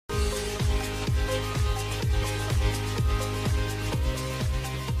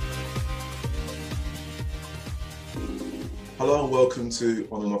Hello and welcome to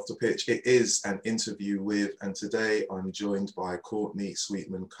On and Off the Pitch. It is an interview with, and today I'm joined by Courtney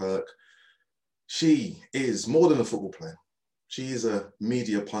Sweetman Kirk. She is more than a football player. She is a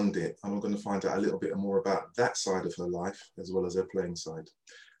media pundit, and we're going to find out a little bit more about that side of her life as well as her playing side.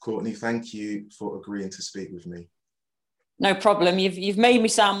 Courtney, thank you for agreeing to speak with me. No problem. You've made me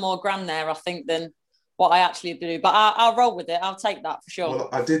sound more grand there, I think, than what I actually do. But I'll roll with it. I'll take that for sure. Well,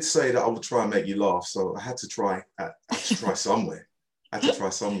 I did say that I would try and make you laugh, so I had to try. I had to try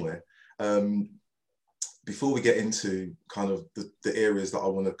somewhere. Before we get into kind of the areas that I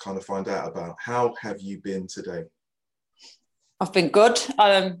want to kind of find out about, how have you been today? I've been good.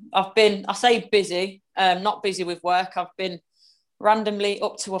 I say busy, not busy with work. I've been randomly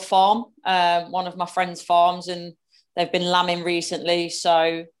up to a farm, one of my friends' farms, and they've been lambing recently.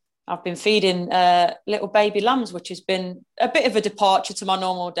 So I've been feeding little baby lambs, which has been a bit of a departure to my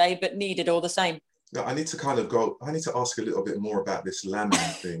normal day, but needed all the same. Now, I need to ask a little bit more about this lambing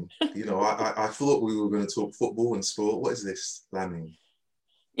thing. You know, I thought we were going to talk football and sport. What is this lambing?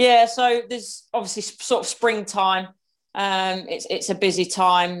 Yeah, so there's obviously sort of springtime. It's a busy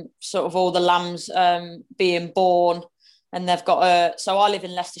time, sort of all the lambs being born. And they've got so I live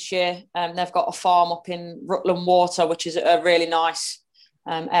in Leicestershire, and they've got a farm up in Rutland Water, which is a really nice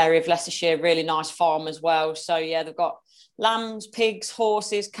area of Leicestershire, really nice farm as well. So yeah, they've got lambs, pigs,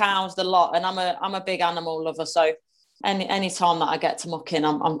 horses, cows, the lot. And I'm a big animal lover. So any time that I get to muck in,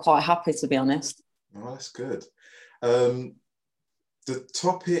 I'm quite happy, to be honest. Oh, that's good. The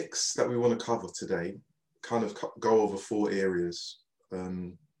topics that we want to cover today kind of go over four areas: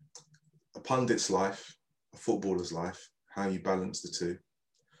 a pundit's life, a footballer's life, how you balance the two,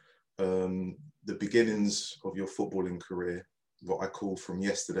 the beginnings of your footballing career, what I call from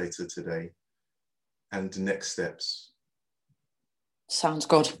yesterday to today, and the next steps. Sounds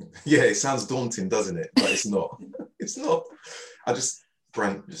good. Yeah, it sounds daunting, doesn't it? But it's not. It's not. I just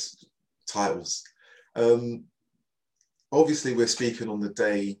titles. Obviously, we're speaking on the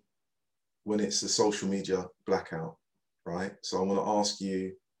day when it's a social media blackout, right? So I want to ask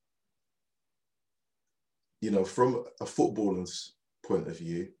you, you know, from a footballer's point of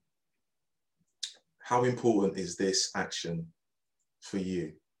view, how important is this action for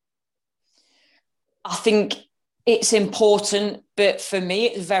you? I think it's important, but for me,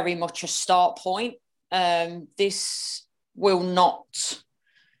 it's very much a start point. This will not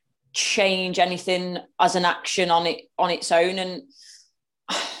change anything as an action on its own, and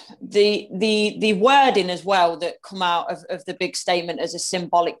the wording as well that come out of the big statement as a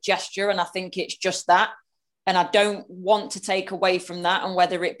symbolic gesture, and I think it's just that. And I don't want to take away from that. And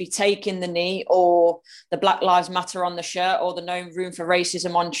whether it be taking the knee or the Black Lives Matter on the shirt or the No Room for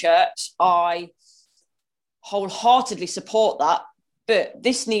Racism on shirts, I wholeheartedly support that. But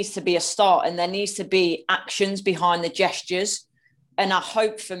this needs to be a start, and there needs to be actions behind the gestures. And I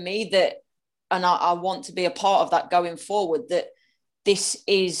hope for me that, and I want to be a part of that going forward, that this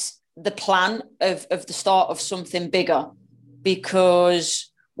is the plan of the start of something bigger. Because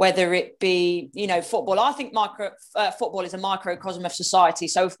whether it be, you know, football, I think football is a microcosm of society.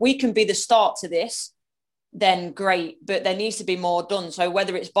 So if we can be the start to this, then great. But there needs to be more done. So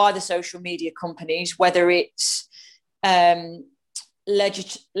whether it's by the social media companies, whether it's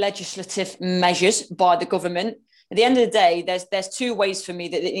legislative measures by the government, at the end of the day, there's two ways for me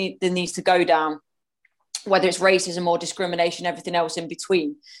that there needs to go down. Whether it's racism or discrimination, everything else in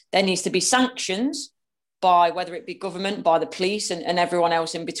between, there needs to be sanctions by whether it be government, by the police, and everyone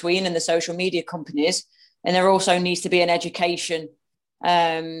else in between, and the social media companies. And there also needs to be an education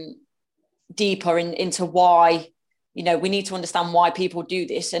deeper into why, you know, we need to understand why people do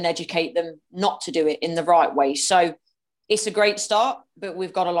this and educate them not to do it in the right way. So it's a great start, but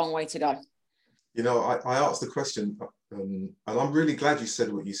we've got a long way to go. You know, I asked the question, and I'm really glad you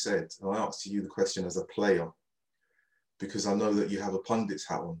said what you said. And I asked you the question as a player, because I know that you have a pundit's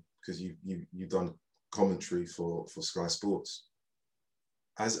hat on, because you've done commentary for Sky Sports.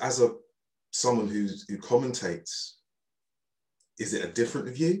 As someone who commentates, is it a different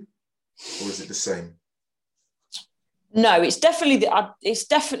view or is it the same? No, it's definitely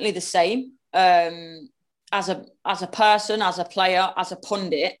the same. As a person, as a player, as a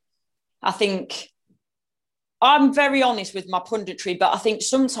pundit, I think I'm very honest with my punditry, but I think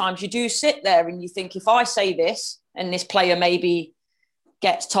sometimes you do sit there and you think, if I say this and this player maybe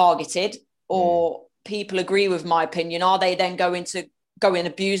gets targeted or people agree with my opinion, are they then going to go and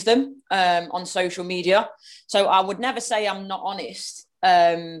abuse them on social media? So I would never say I'm not honest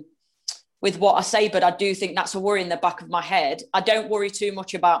with what I say, but I do think that's a worry in the back of my head. I don't worry too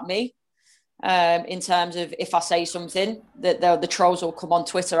much about me. In terms of if I say something, that the trolls will come on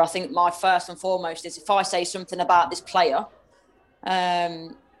Twitter. I think my first and foremost is if I say something about this player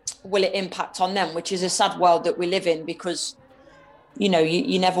will it impact on them, which is a sad world that we live in, because you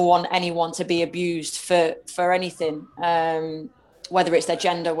never want anyone to be abused for anything, whether it's their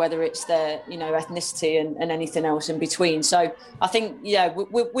gender, whether it's their ethnicity, and anything else in between. So I think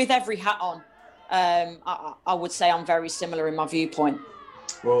with every hat on, I would say I'm very similar in my viewpoint.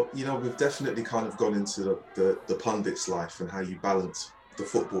 Well, we've definitely kind of gone into the pundit's life and how you balance the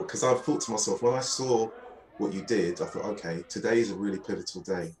football. Because I've thought to myself, when I saw what you did, I thought, okay, today is a really pivotal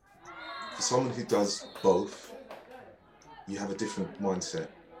day. For someone who does both, you have a different mindset.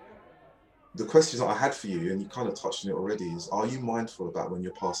 The questions that I had for you, and you kind of touched on it already, is are you mindful about when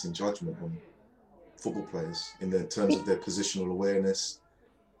you're passing judgment on football players in terms of their positional awareness,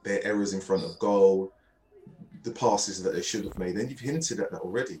 their errors in front of goal, the passes that they should have made? And you've hinted at that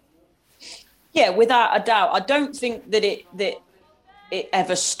already. Yeah, without a doubt. I don't think that it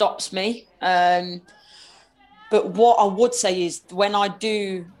ever stops me. But what I would say is, when I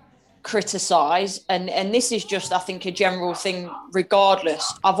do criticise, and this is just, I think, a general thing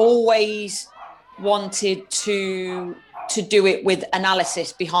regardless, I've always wanted to do it with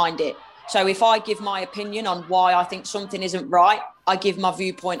analysis behind it. So if I give my opinion on why I think something isn't right, I give my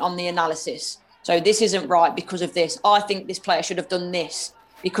viewpoint on the analysis. So this isn't right because of this. I think this player should have done this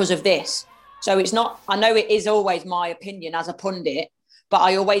because of this. So it's not, I know it is always my opinion as a pundit, but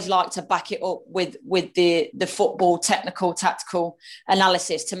I always like to back it up with the football technical, tactical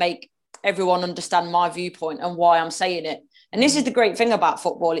analysis to make everyone understand my viewpoint and why I'm saying it. And this is the great thing about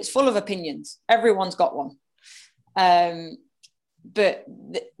football. It's full of opinions. Everyone's got one. But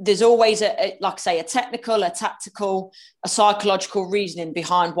there's always, like I say, a technical, a tactical, a psychological reasoning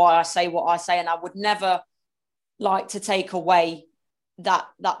behind why I say what I say. And I would never like to take away that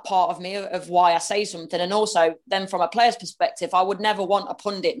part of me of why I say something. And also then from a player's perspective, I would never want a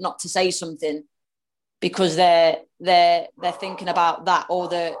pundit not to say something because they're thinking about that, or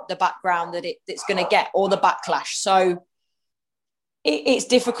the background that it's going to get, or the backlash. So it's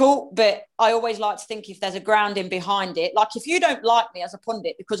difficult, but I always like to think if there's a grounding behind it. Like, if you don't like me as a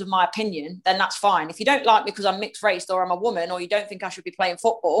pundit because of my opinion, then that's fine. If you don't like me because I'm mixed race, or I'm a woman, or you don't think I should be playing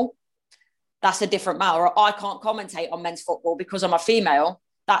football, that's a different matter. Or I can't commentate on men's football because I'm a female,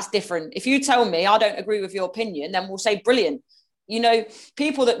 that's different. If you tell me I don't agree with your opinion, then we'll say, brilliant.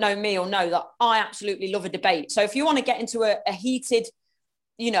 People that know me will know that I absolutely love a debate. So if you want to get into a heated,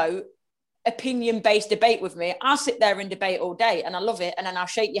 opinion-based debate with me, I'll sit there and debate all day, and I love it. And then I'll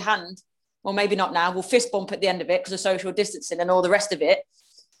shake your hand. Well, maybe not now. We'll fist bump at the end of it because of social distancing and all the rest of it.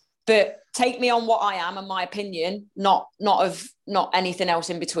 But take me on what I am and my opinion, not anything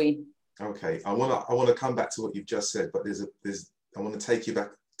else in between. Okay, I want to come back to what you've just said, but I want to take you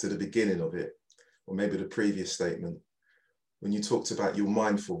back to the beginning of it, or maybe the previous statement, when you talked about you're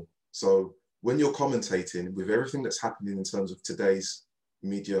mindful. So when you're commentating with everything that's happening in terms of today's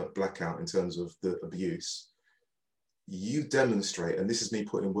media blackout, in terms of the abuse, you demonstrate, and this is me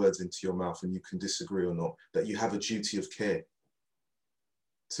putting words into your mouth and you can disagree or not, that you have a duty of care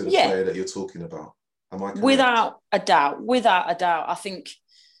to the player that you're talking about. Am I correct? Without a doubt. I think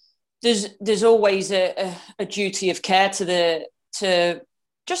there's always a duty of care to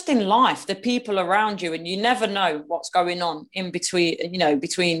just in life, the people around you, and you never know what's going on in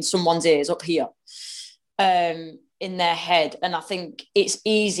between someone's ears up here, in their head. And I think it's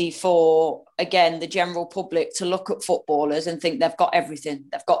easy for, again, the general public to look at footballers and think they've got everything.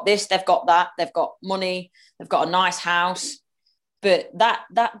 They've got this, they've got that, they've got money, they've got a nice house, but that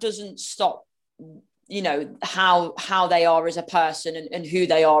doesn't stop how they are as a person, and who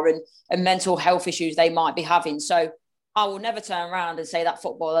they are, and mental health issues they might be having. So I will never turn around and say that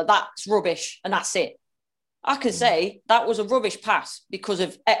footballer, that's rubbish, and that's it. I could say that was a rubbish pass because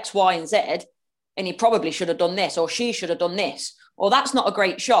of X, Y, and Z, and he probably should have done this, or she should have done this, or that's not a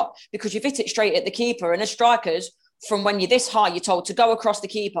great shot because you've hit it straight at the keeper. And as strikers, from when you're this high, you're told to go across the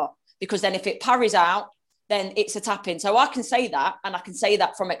keeper, because then if it parries out, then it's a tap in. So I can say that, and I can say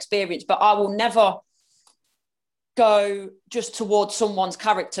that from experience, but I will never go just towards someone's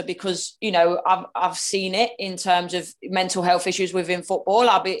character, because I've seen it in terms of mental health issues within football.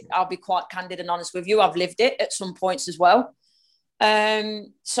 I'll be quite candid and honest with you. I've lived it at some points as well.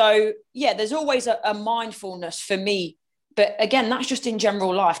 So yeah, there's always a mindfulness for me, but again, that's just in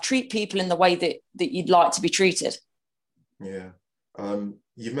general life. Treat people in the way that you'd like to be treated. Yeah.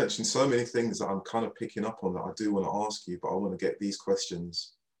 You've mentioned so many things that I'm kind of picking up on that I do want to ask you, but I want to get these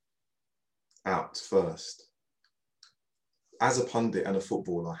questions out first. As a pundit and a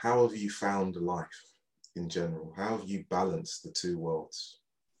footballer, how have you found life in general? How have you balanced the two worlds?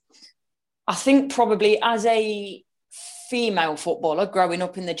 I think probably as a female footballer growing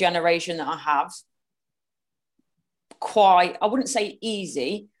up in the generation that I have, quite, I wouldn't say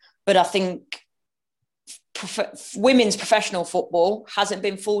easy, but I think women's professional football hasn't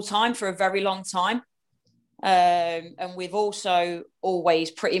been full-time for a very long time. And we've also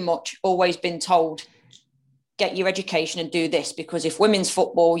pretty much always been told, get your education and do this, because if women's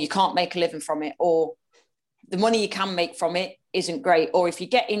football, you can't make a living from it, or the money you can make from it isn't great, or if you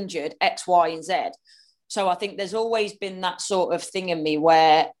get injured, X, Y, and Z. So I think there's always been that sort of thing in me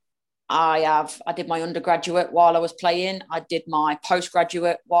where I did my undergraduate while I was playing. I did my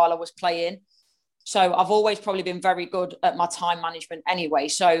postgraduate while I was playing. So I've always probably been very good at my time management anyway.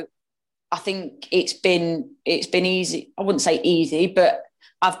 So I think it's been easy. I wouldn't say easy, but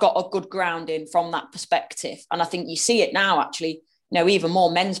I've got a good grounding from that perspective. And I think you see it now, actually, even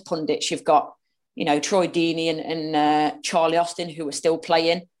more men's pundits. You've got, Troy Deeney and Charlie Austin, who are still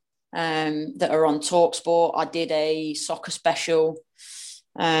playing, that are on TalkSport. I did a soccer special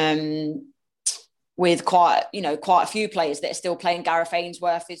with quite a few players that are still playing. Gareth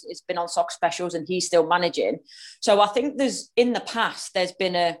Ainsworth has been on soccer specials and he's still managing. So I think in the past, there's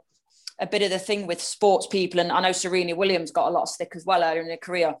been a bit of the thing with sports people, and I know Serena Williams got a lot of stick as well earlier in her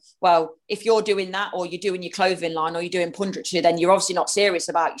career. Well, if you're doing that, or you're doing your clothing line, or you're doing punditry, then you're obviously not serious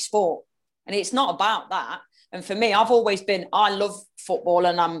about your sport. And it's not about that. And for me, I've always been, I love football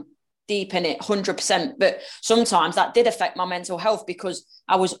and I'm deep in it 100%. But sometimes that did affect my mental health because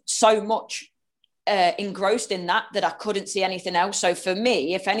I was so much engrossed in that I couldn't see anything else. So for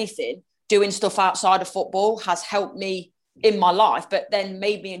me, if anything, doing stuff outside of football has helped me in my life, but then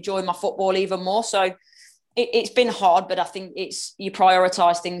made me enjoy my football even more. So it's been hard, but I think you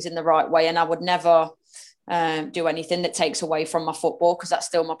prioritize things in the right way. And I would never do anything that takes away from my football, because that's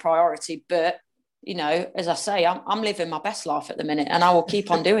still my priority. But, as I say, I'm living my best life at the minute, and I will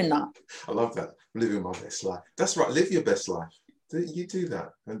keep on doing that. I love that. I'm living my best life. That's right. Live your best life. You do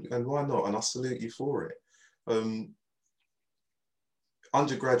that. And why not? And I salute you for it.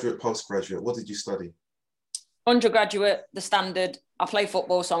 Undergraduate, postgraduate, what did you study? Undergraduate, the standard. I play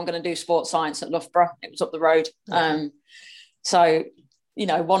football, so I'm going to do sports science at Loughborough. It was up the road. Okay. So,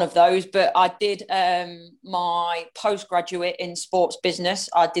 one of those. But I did my postgraduate in sports business.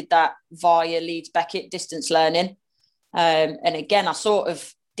 I did that via Leeds Beckett distance learning. And again, I sort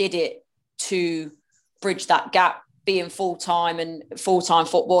of did it to bridge that gap, being full-time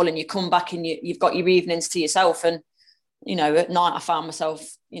football, and you come back and you've got your evenings to yourself. And at night I found myself,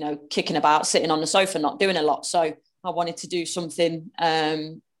 kicking about, sitting on the sofa, not doing a lot. So I wanted to do something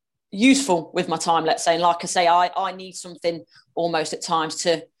useful with my time, let's say. And like I say, I need something almost at times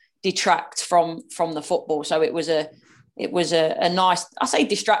to detract from the football. So it was a nice, I say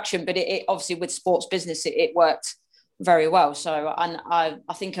distraction, but it obviously with sports business, it worked very well. So, and I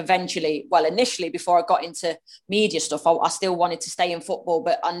think initially before I got into media stuff, I still wanted to stay in football,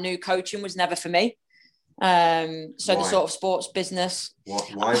 but I knew coaching was never for me. The sort of sports business.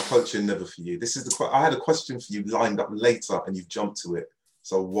 Why coaching never for you? This is I had a question for you lined up later and you've jumped to it.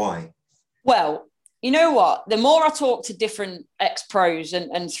 So why? Well, you know what? The more I talk to different ex-pros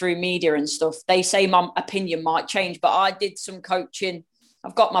and through media and stuff, they say my opinion might change, but I did some coaching.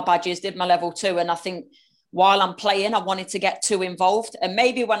 I've got my badges, did my level 2. And I think while I'm playing, I wanted to get too involved. And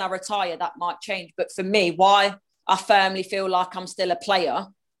maybe when I retire, that might change. But for me, why I firmly feel like I'm still a player,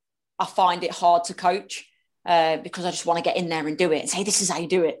 I find it hard to coach. Because I just want to get in there and do it and say, this is how you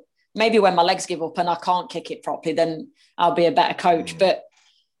do it. Maybe when my legs give up and I can't kick it properly, then I'll be a better coach. But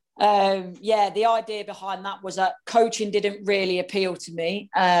the idea behind that was that coaching didn't really appeal to me.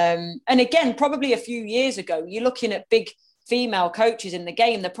 And again, probably a few years ago, you're looking at big female coaches in the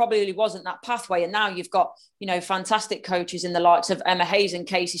game, there probably wasn't that pathway. And now you've got, fantastic coaches in the likes of Emma Hayes and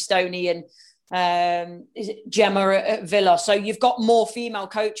Casey Stoney and Gemma at Villa. So you've got more female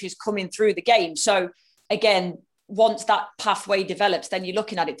coaches coming through the game. So again, once that pathway develops, then you're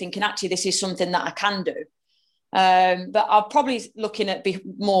looking at it thinking, actually, this is something that I can do. But I'm probably looking at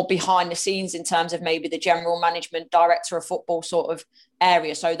more behind the scenes in terms of maybe the general management, director of football sort of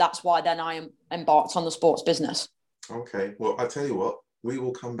area. So that's why then I am embarked on the sports business. Okay. Well, I tell you what, we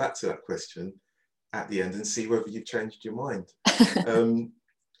will come back to that question at the end and see whether you've changed your mind.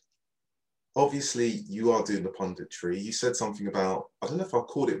 Obviously, you are doing the punditry. You said something about, I don't know if I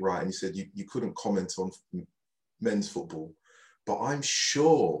caught it right, and you said you couldn't comment on men's football, but I'm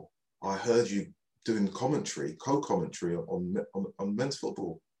sure I heard you doing co-commentary on men's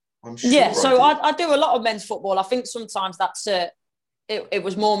football. I'm sure. Yeah, so I do a lot of men's football. I think sometimes that's it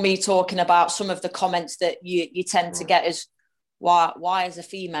was more me talking about some of the comments that you tend to get as, why is a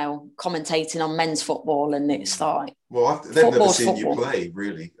female commentating on men's football? And it's like, well, they've never seen you play,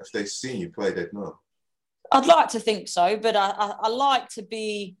 really. If they've seen you play, they'd know. I'd like to think so, but I like to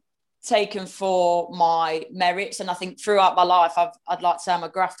be taken for my merits. And I think throughout my life, I'd like to say I'm a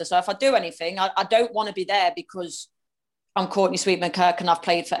grafter. So if I do anything, I don't want to be there because I'm Courtney Sweetman-Kirk and I've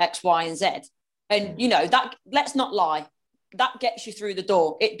played for X, Y, and Z. And, you know, that, let's not lie, that gets you through the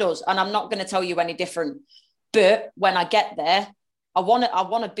door. It does. And I'm not going to tell you any different. But when I get there, I want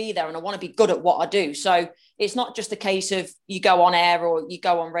to be there and I want to be good at what I do. So it's not just a case of you go on air or you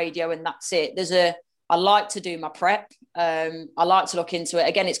go on radio and that's it. I like to do my prep. I like to look into it.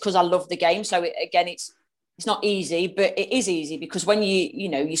 Again, it's because I love the game. So it's not easy, but it is easy because when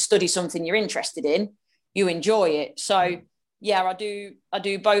you study something you're interested in, you enjoy it. So yeah, I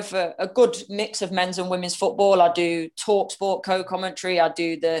do both a good mix of men's and women's football. I do talk sport co-commentary. I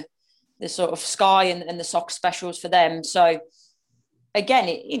do the sort of Sky and the soccer specials for them. So again,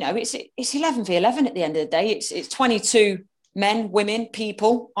 it's 11 v 11 at the end of the day. It's 22 men, women,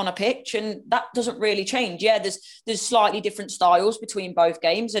 people on a pitch, and that doesn't really change. Yeah, there's slightly different styles between both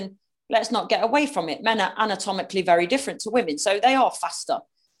games, and let's not get away from it. Men are anatomically very different to women, so they are faster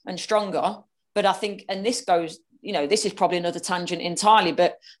and stronger. But I think, and this goes, this is probably another tangent entirely,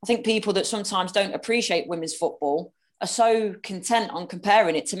 but I think people that sometimes don't appreciate women's football are so content on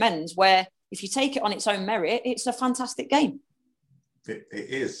comparing it to men's, where if you take it on its own merit, it's a fantastic game. It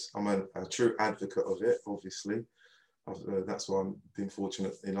is. I'm a true advocate of it, obviously. That's why I'm being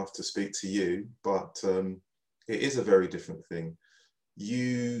fortunate enough to speak to you. But it is a very different thing.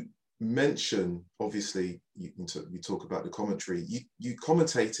 You mention, obviously, you talk about the commentary. You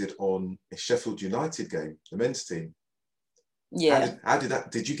commentated on a Sheffield United game, the men's team. Yeah. How did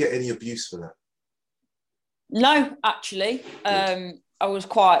that? Did you get any abuse for that? No, actually. I was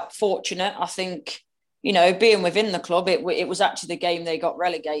quite fortunate. I think, being within the club, it was actually the game they got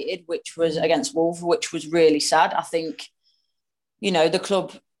relegated, which was against Wolves, which was really sad. I think, the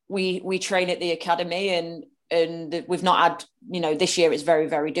club, we train at the academy and we've not had, this year it's very,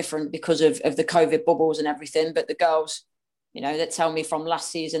 very different because of the COVID bubbles and everything. But the girls, that tell me from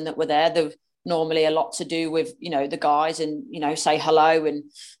last season that were there, they've normally a lot to do with, the guys and, say hello. And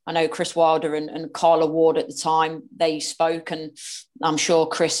I know Chris Wilder and Carla Ward at the time, they spoke, and I'm sure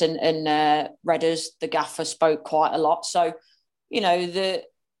Chris and Redders, the gaffer, spoke quite a lot. So, it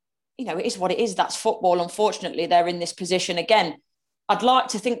is what it is. That's football. Unfortunately, they're in this position again. I'd like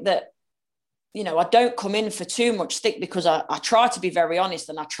to think that, I don't come in for too much stick because I try to be very honest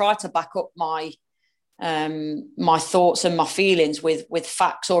and I try to back up my thoughts and my feelings with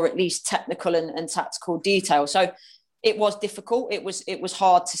facts, or at least technical and tactical detail. So it was difficult. It was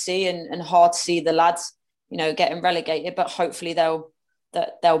hard to see and hard to see the lads, getting relegated, but hopefully they'll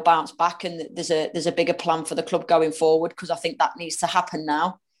bounce back and there's a bigger plan for the club going forward, because I think that needs to happen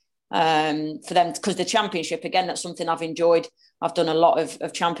now for them, because the championship, again, that's something I've enjoyed. I've done a lot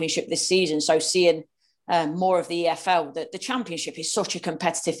of championship this season. So seeing more of the EFL, the championship is such a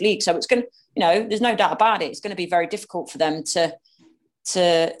competitive league. So it's going to, there's no doubt about it. It's going to be very difficult for them to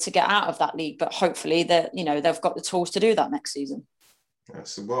get out of that league, but hopefully that, they've got the tools to do that next season. Yeah,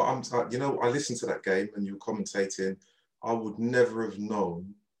 so, well, I listened to that game and you were commentating. I would never have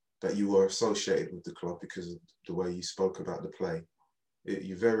known that you were associated with the club because of the way you spoke about the play.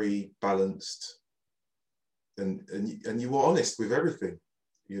 You're very balanced and you were honest with everything.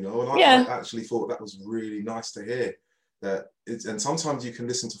 And I actually thought that was really nice to hear. And sometimes you can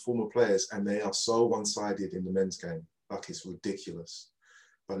listen to former players and they are so one-sided in the men's game, like it's ridiculous.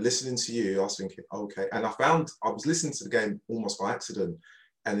 But listening to you, I was thinking, okay. And I was listening to the game almost by accident,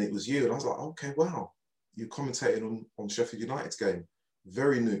 and it was you. And I was like, okay, wow, you commentating on Sheffield United's game,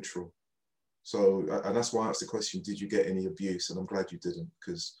 very neutral. So, and that's why I asked the question, did you get any abuse? And I'm glad you didn't,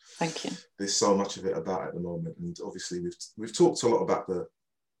 because thank you. There's so much of it about at the moment. And obviously we've talked a lot about the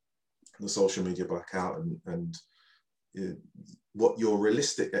social media blackout and what your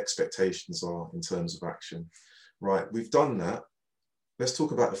realistic expectations are in terms of action. Right, we've done that. Let's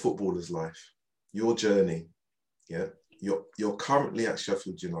talk about the footballer's life, your journey. Yeah, you're currently at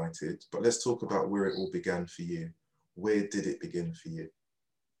Sheffield United, but let's talk about where it all began for you. Where did it begin for you?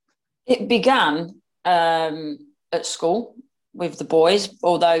 It began at school with the boys,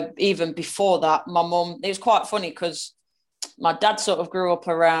 although even before that, my mum, it was quite funny because my dad sort of grew up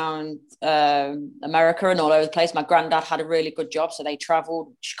around America and all over the place. My granddad had a really good job, so they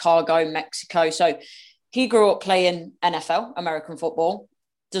travelled Chicago, Mexico. So he grew up playing NFL, American football,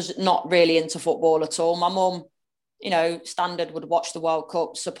 not really into football at all. My mum, standard, would watch the World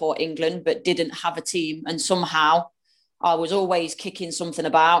Cup, support England, but didn't have a team. And somehow I was always kicking something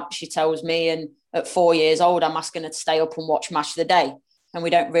about, she tells me. And at 4 years old, I'm asking her to stay up and watch Match of the Day. And we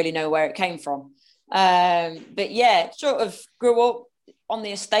don't really know where it came from. But yeah, sort of grew up on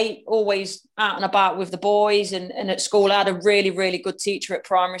the estate, always out and about with the boys, and at school I had a really, really good teacher at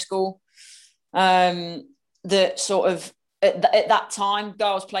primary school, that sort of at that time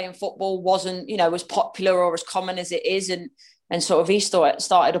girls playing football wasn't, you know, as popular or as common as it is, and sort of he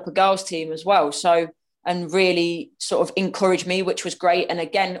started up a girls team as well, so, and really sort of encouraged me, which was great. And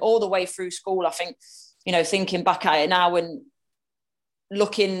again, all the way through school, I think, you know, thinking back at it now and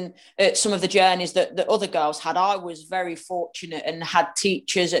looking at some of the journeys that other girls had, I was very fortunate and had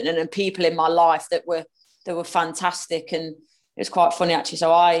teachers and people in my life that were fantastic. And it was quite funny actually.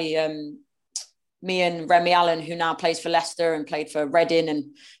 So me and Remy Allen, who now plays for Leicester and played for Reading and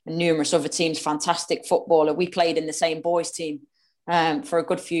numerous other teams, fantastic footballer, we played in the same boys team for a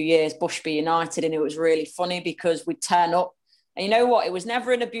good few years, Bushby United. And it was really funny because we'd turn up, and you know what, it was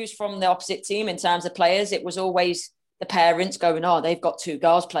never an abuse from the opposite team in terms of players. It was always the parents going, oh, they've got two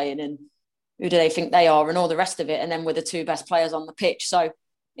girls playing and who do they think they are, and all the rest of it. And then we're the two best players on the pitch. So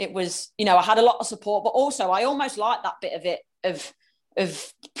it was, you know, I had a lot of support, but also I almost liked that bit of it,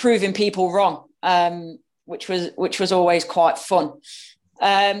 of proving people wrong, which was always quite fun.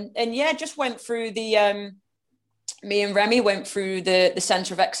 And yeah, just went through me and Remy went through the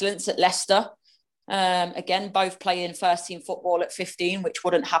Centre of Excellence at Leicester. Again, both playing first team football at 15, which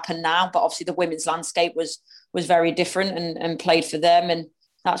wouldn't happen now, but obviously the women's landscape was very different, and played for them. And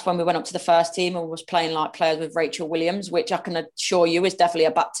that's when we went up to the first team and was playing like players with Rachel Williams, which I can assure you is definitely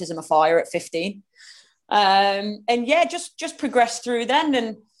a baptism of fire at 15. And yeah, just progressed through then.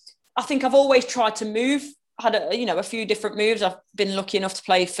 And I think I've always tried to move. I had a few different moves. I've been lucky enough to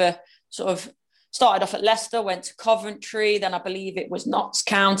play for sort of, started off at Leicester, went to Coventry, then I believe it was Notts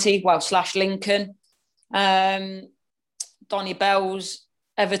County, / Lincoln, Donny Bells,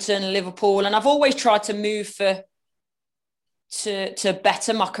 Everton, Liverpool. And I've always tried to move to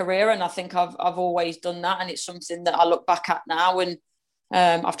better my career. And I think I've always done that. And it's something that I look back at now. And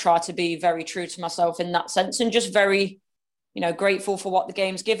I've tried to be very true to myself in that sense, and just very, you know, grateful for what the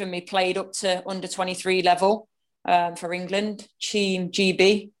game's given me. Played up to under 23 level for England, Team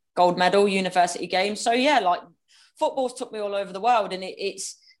GB, gold medal, university games. So yeah, like football's took me all over the world, and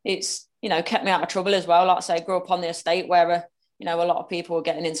it's you know, kept me out of trouble as well. Like I say, I grew up on the estate where you know, a lot of people were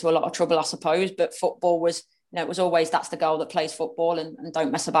getting into a lot of trouble, I suppose, but football was, you know, it was always, that's the girl that plays football, and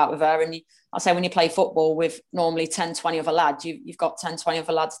don't mess about with her. And I say, when you play football with normally 10, 20 other lads, you've got 10, 20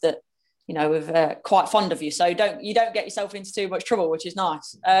 other lads that, you know, are quite fond of you. So you don't get yourself into too much trouble, which is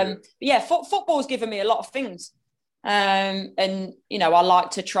nice. But yeah, football's given me a lot of things. And, you know, I like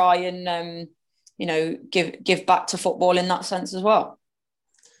to try and, you know, give back to football in that sense as well.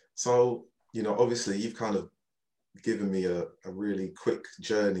 So, you know, obviously you've kind of given me a really quick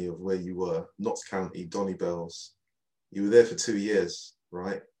journey of where you were. Notts County, Donny Bells. You were there for 2 years,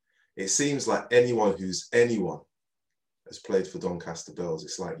 right? It seems like anyone has played for Doncaster Bells.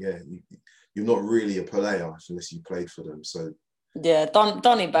 It's like, yeah, you're not really a player unless you played for them. So yeah,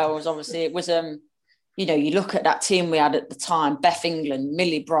 Donny Bells, obviously, it was you know, you look at that team we had at the time: Beth England,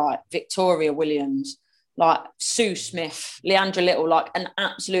 Millie Bright, Victoria Williams, like Sue Smith, Leandra Little, like an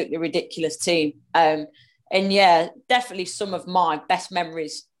absolutely ridiculous team. And yeah, definitely some of my best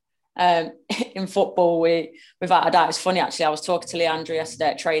memories in football. Without a doubt, it's funny actually. I was talking to Leandra yesterday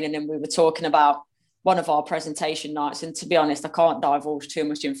at training, and we were talking about one of our presentation nights. And to be honest, I can't divulge too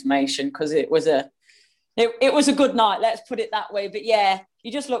much information because it was a good night. Let's put it that way. But yeah,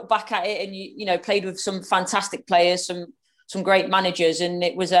 you just look back at it, and you know, played with some fantastic players, some great managers, and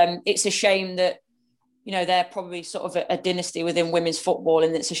it was it's a shame that, you know, they're probably sort of a dynasty within women's football,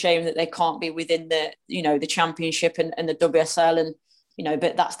 and it's a shame that they can't be within the, you know, the Championship and the WSL, and, you know,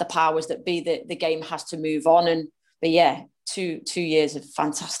 but that's the powers that be. The game has to move on. But yeah, two years of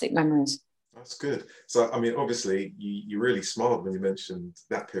fantastic memories. That's good. So, I mean, obviously you really smiled when you mentioned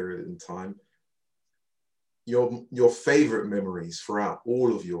that period in time. Your favourite memories throughout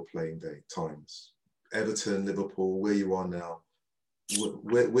all of your playing day times, Everton, Liverpool, where you are now,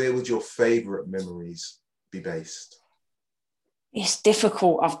 where would your favourite memories be based? It's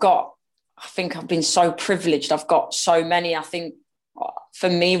difficult. I think I've been so privileged. I've got so many. I think for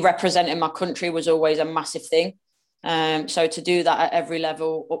me, representing my country was always a massive thing. So to do that at every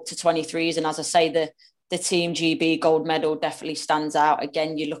level up to 23s, and as I say, the Team GB gold medal definitely stands out.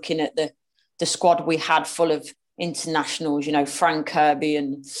 Again, you're looking at the squad we had full of internationals, you know, Fran Kirby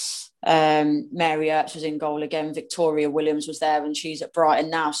and Mary Earps was in goal again. Victoria Williams was there, and she's at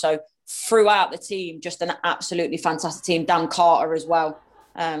Brighton now. So throughout the team, just an absolutely fantastic team. Dan Carter as well.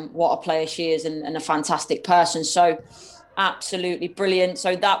 What a player she is, and a fantastic person. So absolutely brilliant.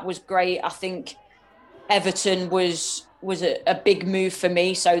 So that was great. I think Everton was a big move for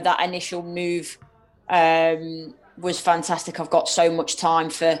me. So that initial move was fantastic. I've got so much time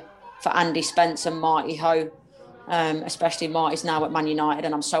for Andy Spence and Marty Ho, especially Marty's now at Man United,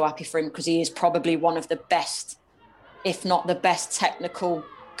 and I'm so happy for him because he is probably one of the best, if not the best, technical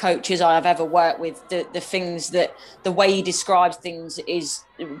coaches I have ever worked with. The way he describes things is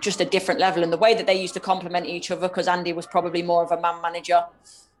just a different level, and the way that they used to complement each other, because Andy was probably more of a man manager,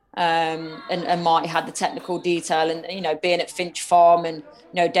 and Marty had the technical detail, and being at Finch Farm, and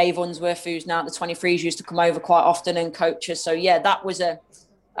Dave Unsworth, who's now at the 23s, used to come over quite often and coach us. So yeah, that was a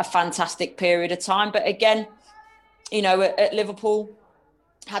fantastic period of time. But again, at Liverpool,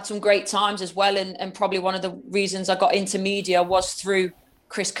 had some great times as well, and probably one of the reasons I got into media was through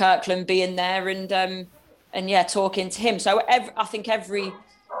Chris Kirkland being there, and yeah, talking to him. So I think every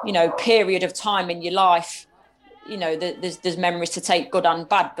period of time in your life, there's memories to take, good and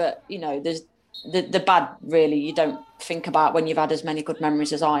bad, but there's the bad, really, you don't think about when you've had as many good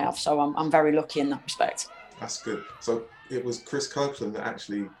memories as I have. So I'm very lucky in that respect. That's good. So it was Chris Kirkland that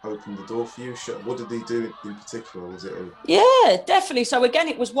actually opened the door for you. What did he do in particular? Was it Yeah, definitely. So again,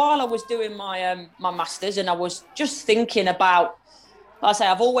 it was while I was doing my my masters, and I was just thinking about, like I say,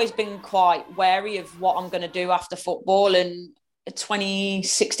 I've always been quite wary of what I'm going to do after football. And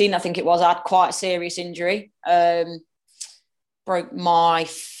 2016, I think it was, I had quite a serious injury. Broke my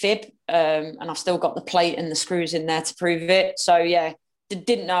fib, and I've still got the plate and the screws in there to prove it. So yeah,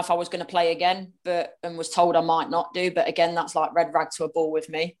 didn't know if I was going to play again, and was told I might not do. But again, that's like red rag to a bull with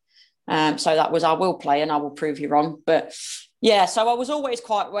me. So that was, I will play and I will prove you wrong. But yeah, so I was always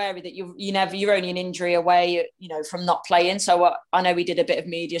quite wary that you're only an injury away, from not playing. So I know we did a bit of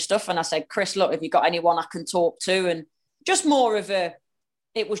media stuff, and I said, Chris, look, have you got anyone I can talk to? And just more of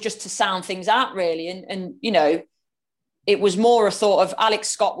it was just to sound things out, really. And it was more a thought of Alex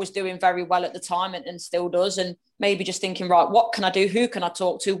Scott was doing very well at the time, and still does. And maybe just thinking, right, what can I do? Who can I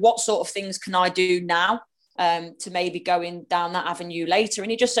talk to? What sort of things can I do now to maybe going down that avenue later?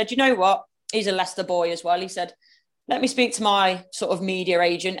 And he just said, you know what? He's a Leicester boy as well. He said, let me speak to my sort of media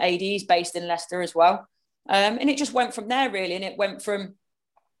agent. AD, he's based in Leicester as well. And it just went from there, really. And it went from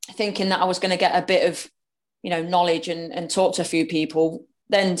thinking that I was going to get a bit of, knowledge and talk to a few people,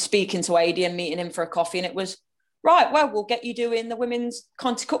 then speaking to AD and meeting him for a coffee. And it was, right, well, we'll get you doing the Women's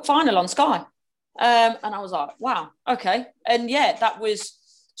Conti Cup final on Sky. And I was like, wow, okay. And yeah, that was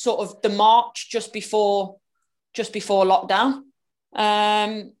sort of the March just before lockdown.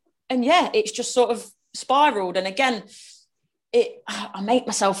 And yeah, it's just sort of spiraled. And again, I make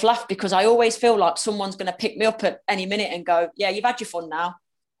myself laugh because I always feel like someone's going to pick me up at any minute and go, yeah, you've had your fun now.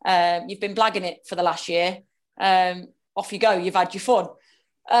 You've been blagging it for the last year. Off you go, you've had your fun.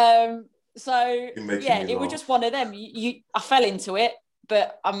 So yeah, it was just one of them. I fell into it,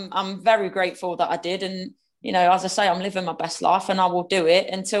 but I'm very grateful that I did. And as I say, I'm living my best life, and I will do it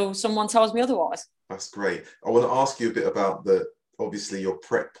until someone tells me otherwise. That's great. I want to ask you a bit about obviously your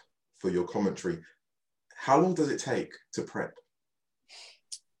prep for your commentary. How long does it take to prep?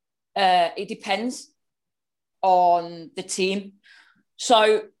 It depends on the team.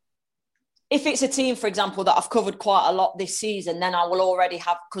 So if it's a team, for example, that I've covered quite a lot this season, then I will already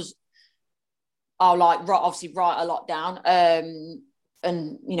have, because I'll obviously write a lot down, and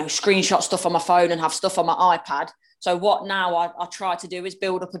screenshot stuff on my phone and have stuff on my iPad. So what now I try to do is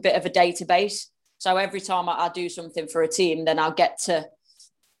build up a bit of a database. So every time I do something for a team, then I'll get to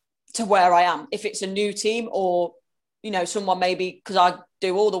where I am. If it's a new team, or someone maybe, because I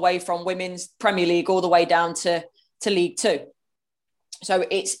do all the way from Women's Premier League all the way down to League Two. So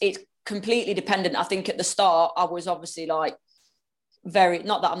it's completely dependent. I think at the start I was obviously like,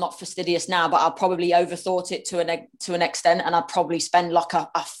 not that I'm not fastidious now, but I probably overthought it to an extent, and I'd probably spend like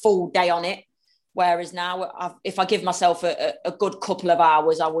a full day on it. Whereas now, if I give myself a good couple of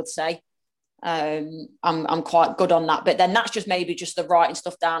hours, I would say I'm quite good on that. But then that's just maybe just the writing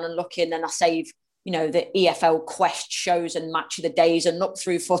stuff down and looking, and I save the EFL Quest shows and Match of the Days and look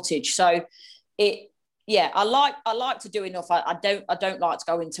through footage. So I like to do enough. I don't like to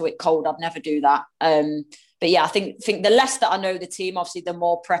go into it cold. I'd never do that. But yeah, I think the less that I know the team, obviously, the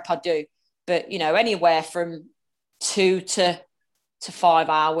more prep I do. But anywhere from 2 to 5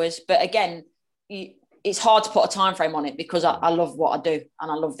 hours. But again, it's hard to put a time frame on it because I love what I do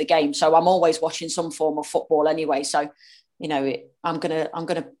and I love the game. So I'm always watching some form of football anyway. So I'm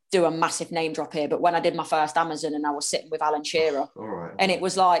gonna do a massive name drop here. But when I did my first Amazon and I was sitting with Alan Shearer, and it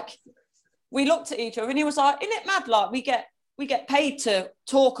was like, we looked at each other and he was like, isn't it mad? Like we get paid to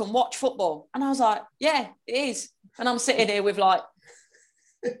talk and watch football. And I was like, yeah, it is. And I'm sitting here with like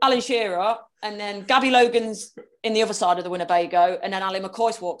Alan Shearer, and then Gabby Logan's in the other side of the Winnebago, and then Ali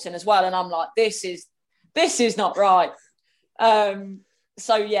McCoy's walks in as well. And I'm like, this is not right.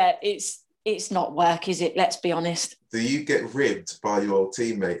 So yeah, it's it's not work, is it? Let's be honest. Do you get ribbed by your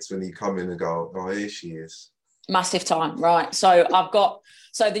teammates when you come in and go, oh, here she is? Massive time, right? So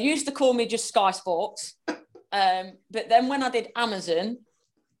they used to call me just Sky Sports. But then when I did Amazon,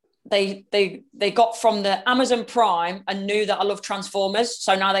 they got from the Amazon Prime and knew that I love Transformers.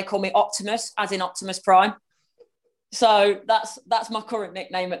 So now they call me Optimus, as in Optimus Prime. So that's my current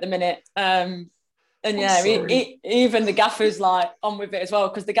nickname at the minute. And yeah, even the gaffer's like on with it as well,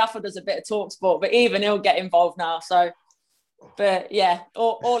 because the gaffer does a bit of talk sport, but even he'll get involved now. So, but yeah,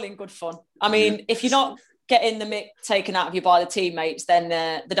 all in good fun. I mean, if you're not getting the mick taken out of you by the teammates, then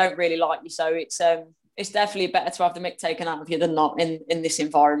they don't really like you. So it's definitely better to have the mick taken out of you than not in this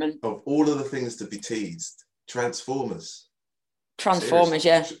environment. Of all of the things to be teased, Transformers. Seriously?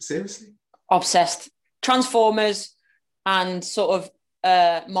 Yeah. Seriously? Obsessed. Transformers and sort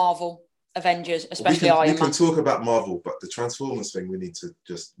of Marvel. Avengers, especially Iron Man. We can talk about Marvel, but the Transformers thing, you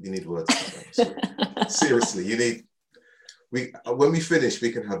need words. Seriously, when we finish,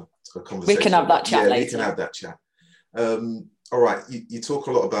 we can have a conversation. We can have that chat later. We can have that chat. All right, you talk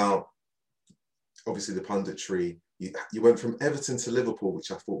a lot about, obviously, the punditry. You went from Everton to Liverpool,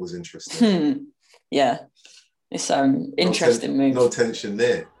 which I thought was interesting. Yeah, it's interesting move. No tension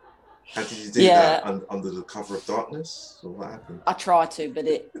there. How did you do that under the cover of darkness? Or what happened? I tried to, but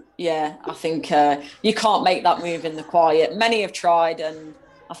I think you can't make that move in the quiet. Many have tried, and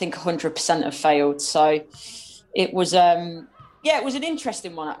I think 100% have failed. So it was, it was an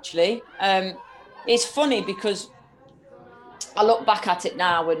interesting one, actually. It's funny because I look back at it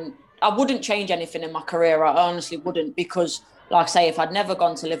now and I wouldn't change anything in my career. I honestly wouldn't, because, like I say, if I'd never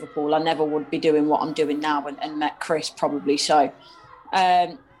gone to Liverpool, I never would be doing what I'm doing now and met Chris probably. So,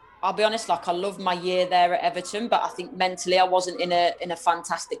 I'll be honest, like I loved my year there at Everton, but I think mentally I wasn't in a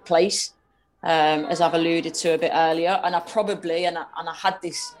fantastic place, as I've alluded to a bit earlier. And I probably, and I had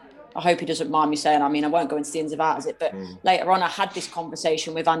this, I hope he doesn't mind me saying, I mean, I won't go into the ins and outs of it, but later on I had this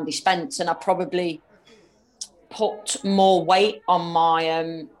conversation with Andy Spence, and I probably put more weight on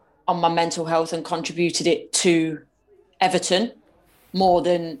my mental health and contributed it to Everton more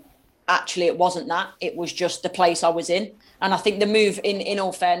than actually it wasn't that. It was just the place I was in. And I think the move, in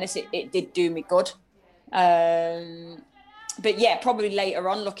all fairness, it did do me good. But yeah, probably later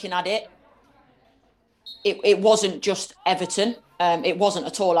on, looking at it, it wasn't just Everton. It wasn't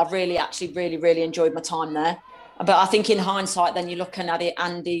at all. I've really enjoyed my time there. But I think in hindsight, then you're looking at it,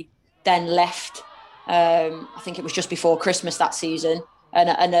 Andy then left. I think it was just before Christmas that season.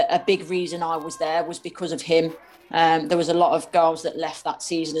 And a big reason I was there was because of him. There was a lot of girls that left that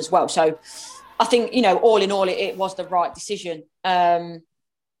season as well. So I think, all in all, it was the right decision.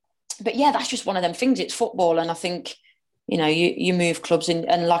 But yeah, that's just one of them things. It's football. And I think, you move clubs.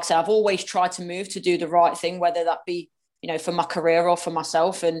 And like I said, I've always tried to move to do the right thing, whether that be, for my career or for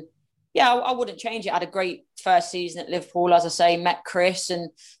myself. And yeah, I wouldn't change it. I had a great first season at Liverpool, as I say, met Chris and,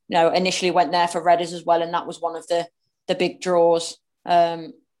 initially went there for Redders as well. And that was one of the big draws.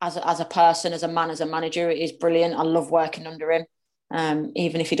 As a person, as a man, as a manager, it is brilliant. I love working under him.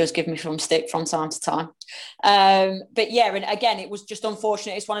 Even if he does give me some stick from time to time. But yeah, and again, it was just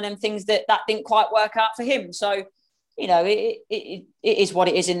unfortunate. It's one of them things that didn't quite work out for him. So, it is what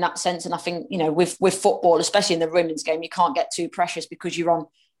it is in that sense. And I think, with football, especially in the women's game, you can't get too precious because you're on,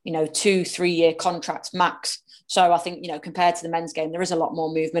 2-3 year contracts max. So I think, compared to the men's game, there is a lot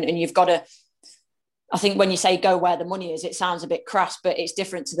more movement, and you've got to, I think when you say go where the money is, it sounds a bit crass, but it's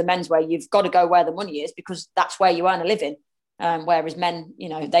different to the men's, where you've got to go where the money is because that's where you earn a living. Whereas men,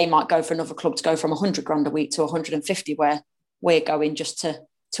 they might go for another club to go from 100 grand a week to 150, where we're going just to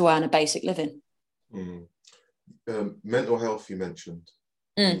earn a basic living. Mental health, you mentioned.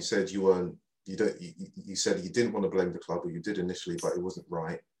 You said you said you didn't want to blame the club, or you did initially, but it wasn't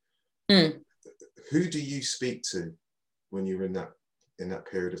right. Who do you speak to when you're in that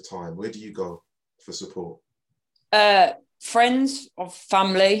period of time? Where do you go for support? Friends or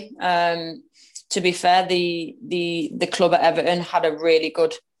family. To be fair, the club at Everton had a really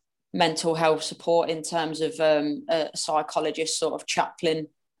good mental health support in terms of a psychologist, sort of chaplain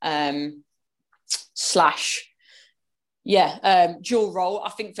dual role. I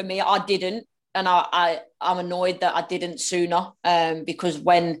think for me, I didn't, and I'm annoyed that I didn't sooner, because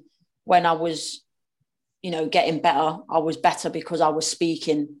when I was, getting better, I was better because I was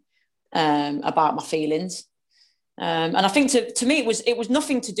speaking about my feelings. And I think to me, it was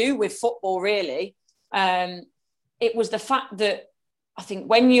nothing to do with football, really. It was the fact that I think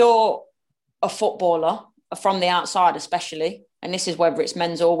when you're a footballer, from the outside especially, and this is whether it's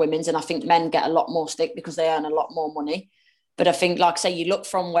men's or women's, and I think men get a lot more stick because they earn a lot more money. But I think, like I say, you look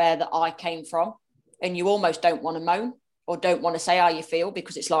from where that I came from and you almost don't want to moan or don't want to say how you feel,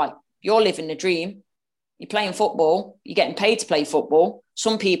 because it's like, You're living the dream. You're playing football. You're getting paid to play football.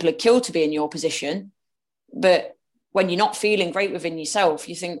 Some people are killed to be in your position. But when you're not feeling great within yourself,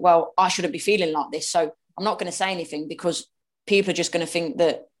 you think, well, I shouldn't be feeling like this. So I'm not going to say anything, because people are just going to think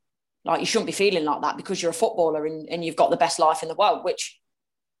that, like, you shouldn't be feeling like that because you're a footballer and you've got the best life in the world, which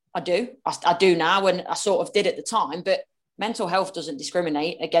I do. I do now, and I sort of did at the time. But mental health doesn't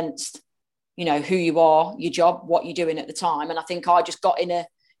discriminate against, who you are, your job, what you're doing at the time. And I think I just got in a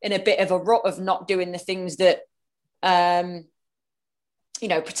bit of a rut of not doing the things that,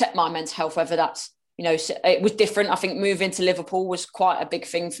 protect my mental health, whether that's, it was different. I think moving to Liverpool was quite a big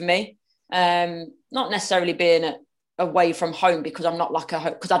thing for me. Not necessarily being away from home, because I'm not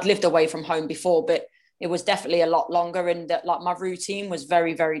because I'd lived away from home before, but it was definitely a lot longer, and that, like, my routine was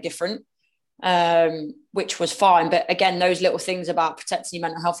very, very different, which was fine. But again, those little things about protecting your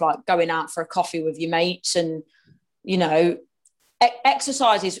mental health, like going out for a coffee with your mates, and,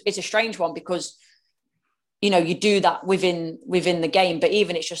 exercise is a strange one, because, you do that within the game, but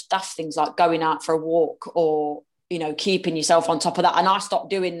even it's just daft things like going out for a walk, or, keeping yourself on top of that. And I stopped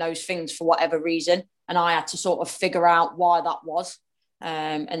doing those things for whatever reason, and I had to sort of figure out why that was.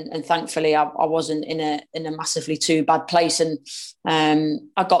 And thankfully I wasn't in a massively too bad place, and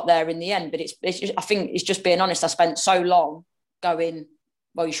I got there in the end. But it's just, I think it's just being honest. I spent so long going,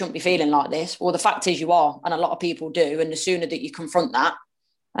 well, you shouldn't be feeling like this. Well, the fact is you are, and a lot of people do. And the sooner that you confront that,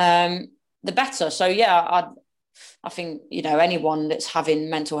 the better. So yeah, I think, anyone that's having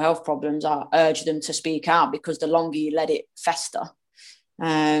mental health problems, I urge them to speak out, because the longer you let it fester,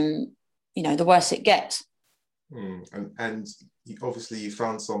 the worse it gets. And obviously you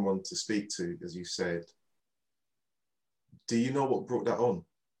found someone to speak to, as you said. Do you know what brought that on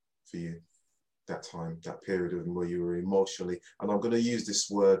for you, that time, that period of where you were emotionally, and I'm going to use this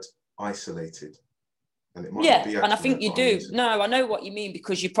word, isolated? And it might not be accurate, and I think you do. No, I know what you mean,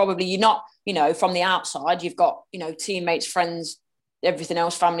 because you're not, from the outside, you've got, teammates, friends, everything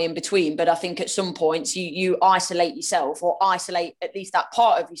else, family in between. But I think at some points you isolate yourself, or isolate at least that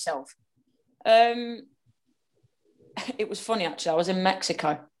part of yourself. It was funny, actually. I was in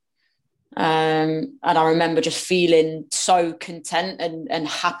Mexico, and I remember just feeling so content and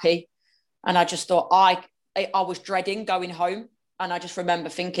happy. And I just thought I was dreading going home. And I just remember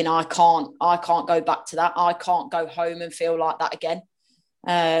thinking, I can't go back to that. I can't go home and feel like that again.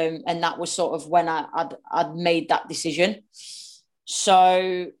 And that was sort of when I'd made that decision.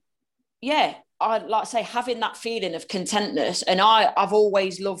 So, yeah, I'd like to say, having that feeling of contentness, and I've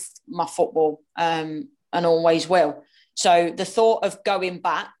always loved my football, and always will. So the thought of going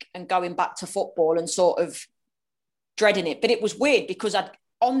back to football and sort of dreading it, but it was weird, because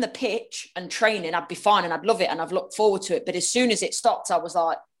on the pitch and training, I'd be fine and I'd love it and I've looked forward to it. But as soon as it stopped, I was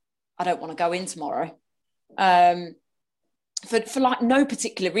like, I don't want to go in tomorrow. For like no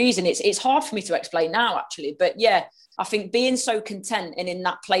particular reason. It's hard for me to explain now, actually. But yeah, I think being so content and in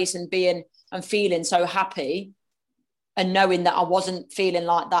that place, and feeling so happy, and knowing that I wasn't feeling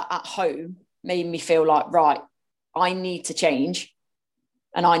like that at home, made me feel like, right, I need to change,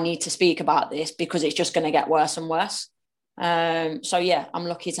 and I need to speak about this, because it's just going to get worse and worse. So yeah, I'm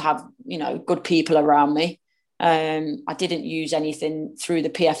lucky to have, good people around me. I didn't use anything through the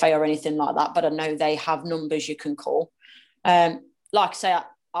PFA or anything like that, but I know they have numbers you can call. Like I say,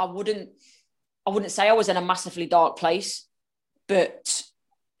 I wouldn't say I was in a massively dark place, but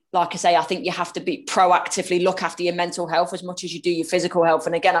like I say, I think you have to be proactively look after your mental health as much as you do your physical health.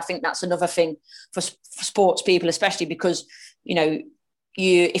 And again, I think that's another thing for sports people, especially because,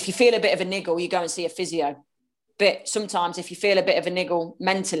 if you feel a bit of a niggle, you go and see a physio. But sometimes if you feel a bit of a niggle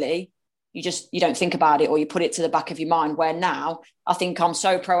mentally, you don't think about it, or you put it to the back of your mind, where now I think I'm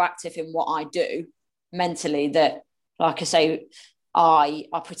so proactive in what I do mentally that, like I say, I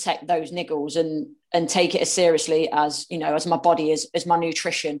protect those niggles and take it as seriously as, as my body, as my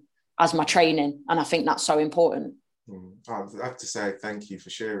nutrition, as my training. And I think that's so important. I have to say thank you for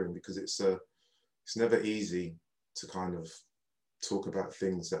sharing, because it's never easy to kind of talk about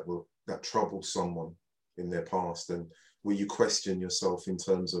things that trouble someone in their past, and where you question yourself in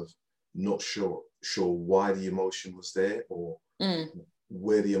terms of not sure why the emotion was there, or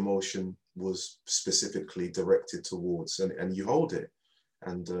where the emotion was specifically directed towards, and you hold it.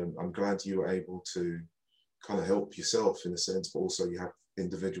 And I'm glad you were able to kind of help yourself in a sense, but also you have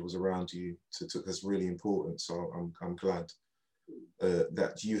individuals around you that's really important. So I'm glad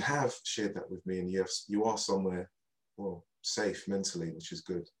that you have shared that with me, and you are somewhere, well, safe mentally, which is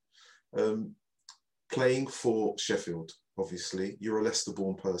good. Playing for Sheffield, obviously, you're a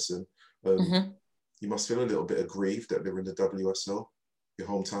Leicester-born person. You must feel a little bit aggrieved that they're in the WSL, your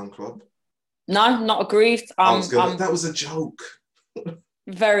hometown club. No, not aggrieved. That was a joke.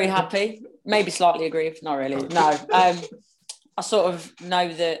 Very happy. Maybe slightly aggrieved. Not really. No. I sort of know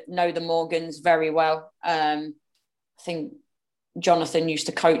the Morgans very well. I think Jonathan used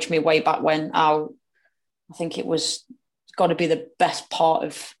to coach me way back when. I think it's got to be the best part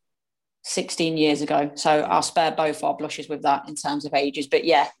of 16 years ago. So I'll spare both our blushes with that in terms of ages. But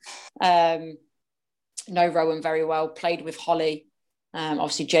yeah, know Rowan very well. Played with Holly.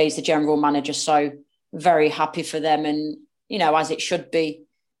 Obviously, Jay's the general manager, so very happy for them. And, as it should be,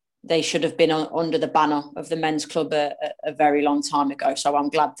 they should have been under the banner of the men's club a very long time ago. So I'm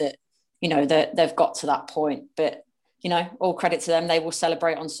glad that, that they've got to that point. But, all credit to them. They will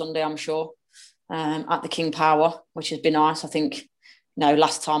celebrate on Sunday, I'm sure, at the King Power, which has been nice. I think,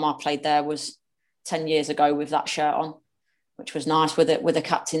 last time I played there was 10 years ago with that shirt on, which was nice with a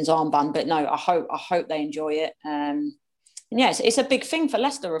captain's armband. But no, I hope they enjoy it. And yeah, it's a big thing for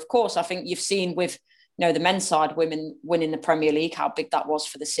Leicester, of course. I think you've seen with, the men's side, women winning the Premier League, how big that was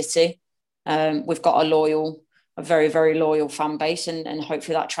for the city. We've got a very, very loyal fan base, and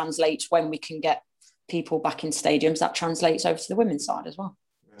hopefully that translates when we can get people back in stadiums. That translates over to the women's side as well.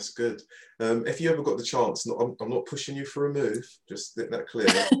 That's good. If you ever got the chance, I'm not pushing you for a move, just make that clear.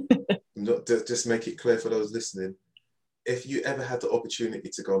 Just make it clear for those listening. If you ever had the opportunity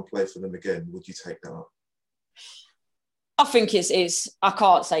to go and play for them again, would you take that up? I think I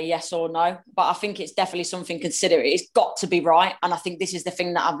can't say yes or no, but I think it's definitely something considered. It's got to be right. And I think this is the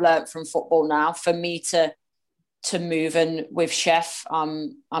thing that I've learned from football now. For me to move, and with Chef,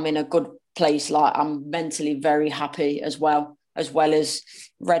 I'm in a good place. Like, I'm mentally very happy as well as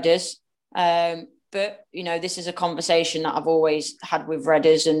Redders. But, this is a conversation that I've always had with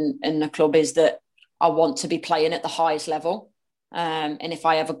Redders and the club, is that I want to be playing at the highest level. And if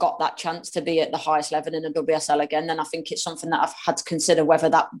I ever got that chance to be at the highest level in a WSL again, then I think it's something that I've had to consider, whether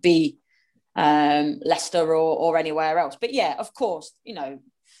that be Leicester or anywhere else. But yeah, of course,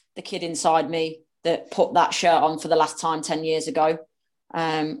 the kid inside me that put that shirt on for the last time 10 years ago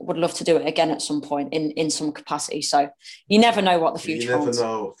would love to do it again at some point in some capacity. So you never know what the future holds. You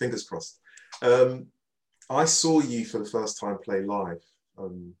never know. Fingers crossed. I saw you for the first time play live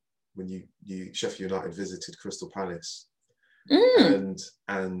when you Sheffield United visited Crystal Palace. And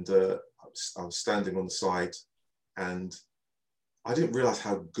I was standing on the side, and I didn't realise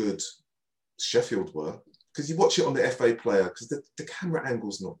how good Sheffield were, because you watch it on the FA Player, because the camera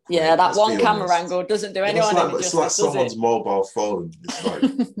angle's not great. Yeah, that one camera angle doesn't do anyone any justice. It's like someone's mobile phone. It's like,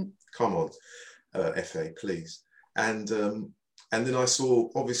 come on, FA, please. And then I saw,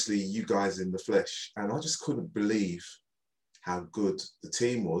 obviously, you guys in the flesh, and I just couldn't believe how good the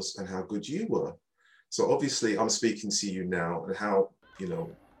team was and how good you were. So obviously I'm speaking to you now, and how,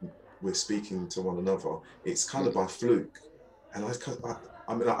 we're speaking to one another, it's kind of by fluke. And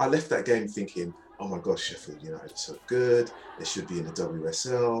I left that game thinking, oh my gosh, Sheffield United are so good. They should be in the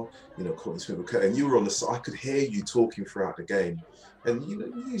WSL, Courtney Smith. And you were on the side. I could hear you talking throughout the game. And,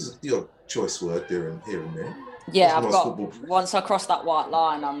 you use your choice word here and there. Yeah, once I cross that white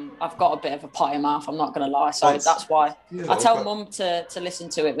line, I've got a bit of a potty mouth, I'm not going to lie. So that's why I tell Mum to listen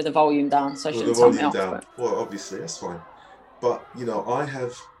to it with the volume down, so she doesn't tell me off. Well, obviously, that's fine. But, I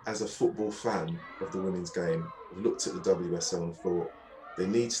have, as a football fan of the women's game, looked at the WSL and thought, there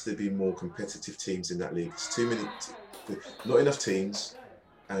needs to be more competitive teams in that league. It's too many, not enough teams.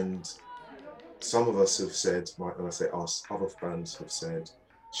 And some of us have said, when I say us, other fans have said,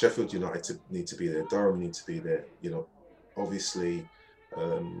 Sheffield United need to be there. Durham need to be there. Obviously,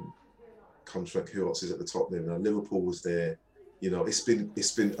 comes from who else is at the top there? Liverpool was there. It's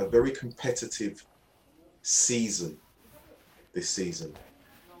been a very competitive season this season.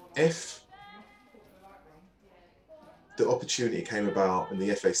 If the opportunity came about and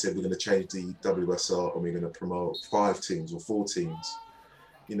the FA said we're going to change the WSL and we're going to promote 5 teams or 4 teams,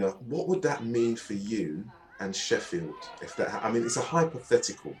 what would that mean for you and Sheffield? If that, it's a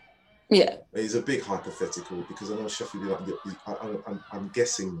hypothetical. Yeah, it's a big hypothetical, because I know Sheffield United. I'm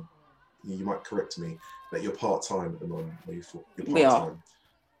guessing, you might correct me, that you're part-time at the moment. You're part-time. We are.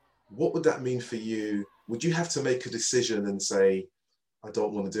 What would that mean for you? Would you have to make a decision and say, I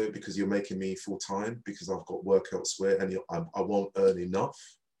don't want to do it because you're making me full-time because I've got work elsewhere and I won't earn enough?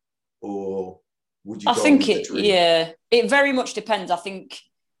 Or would you? I think it very much depends. I think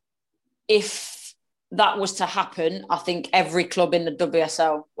if that was to happen, I think every club in the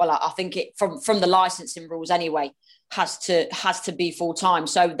WSL, well, I think it from the licensing rules anyway, has to be full time.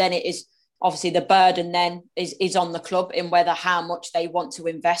 So then it is obviously the burden then is on the club in whether how much they want to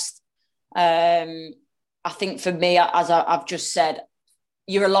invest. I think for me, as I've just said,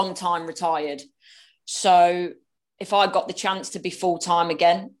 you're a long time retired. So if I got the chance to be full time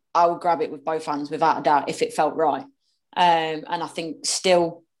again, I would grab it with both hands without a doubt if it felt right. And I think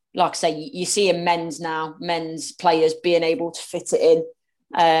still, like I say, you see in men's players being able to fit it in.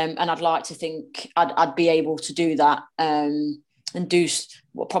 And I'd like to think I'd be able to do that and do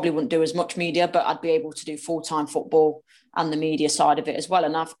what probably wouldn't do as much media, but I'd be able to do full-time football and the media side of it as well.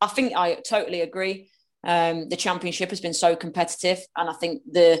 And I think I totally agree. The championship has been so competitive, and I think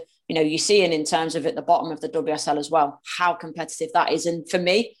you see it in terms of at the bottom of the WSL as well, how competitive that is. And for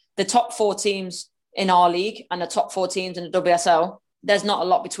me, the top 4 teams in our league and the top 4 teams in the WSL, there's not a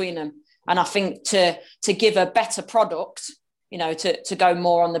lot between them. And I think to give a better product, to go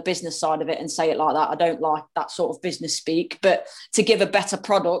more on the business side of it and say it like that, I don't like that sort of business speak, but to give a better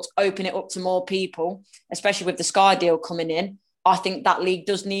product, open it up to more people, especially with the Sky deal coming in, I think that league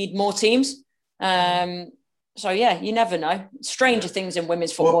does need more teams. So yeah, you never know. Stranger things in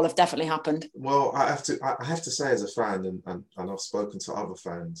women's football have definitely happened. Well, I have to say, as a fan, and I've spoken to other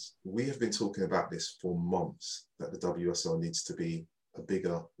fans, we have been talking about this for months, that the WSL needs to be a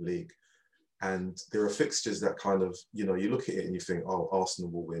bigger league. And there are fixtures that kind of, you look at it and you think, oh, Arsenal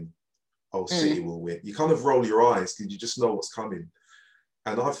will win. Oh, City will win. You kind of roll your eyes because you just know what's coming.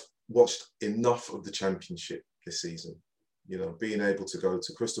 And I've watched enough of the Championship this season. Being able to go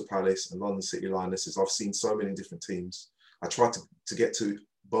to Crystal Palace and London City Lionesses, I've seen so many different teams. I tried to get to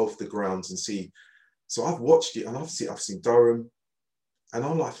both the grounds and see. So I've watched it, and I've seen Durham, and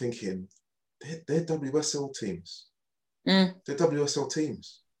I'm like thinking, they're WSL teams. They're WSL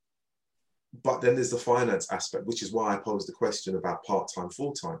teams. But then there's the finance aspect, which is why I posed the question about part-time,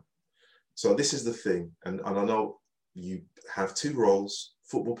 full-time. So this is the thing, and I know you have 2 roles: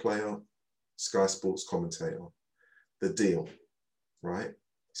 football player, Sky Sports commentator. The deal, right?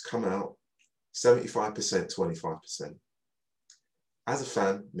 It's come out 75%, 25%. As a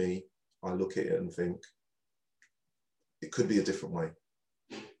fan, I look at it and think it could be a different way.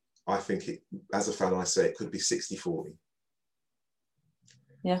 I think as a fan, I say it could be 60-40.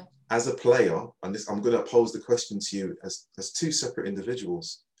 Yeah. As a player, and I'm going to pose the question to you as 2 separate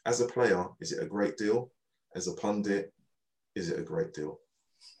individuals. As a player, is it a great deal? As a pundit, is it a great deal?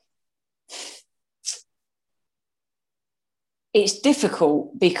 It's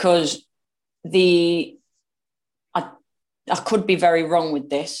difficult because I could be very wrong with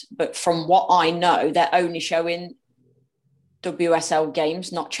this, but from what I know, they're only showing WSL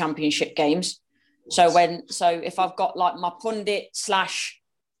games, not Championship games. So if I've got like my pundit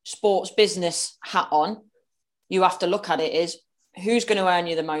 / sports business hat on, you have to look at it as who's going to earn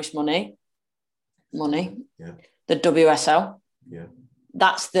you the most money. Yeah. The WSL. Yeah.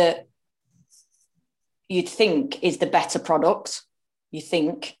 That's you'd think is the better product,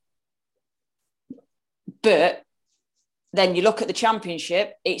 but then you look at the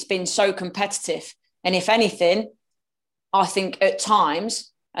Championship, it's been so competitive. And if anything, I think at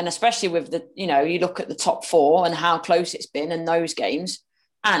times, and especially with you look at the top 4 and how close it's been in those games,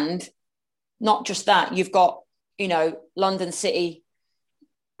 and not just that, you've got, London City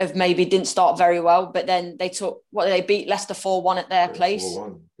have maybe didn't start very well, but then they beat Leicester 4-1 at their place.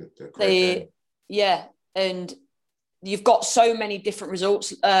 4-1. Yeah. And you've got so many different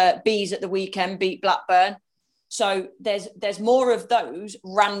results. Bees at the weekend beat Blackburn. So there's more of those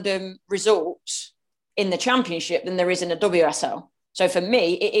random results in the Championship than there is in the WSL. So for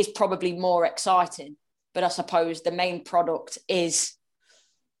me, it is probably more exciting. But I suppose the main product is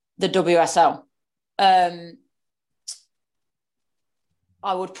the WSL. I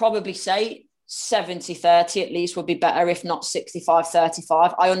would probably say 70-30 at least would be better, if not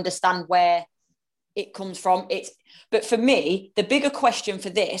 65-35. I understand where it comes from. But for me, the bigger question for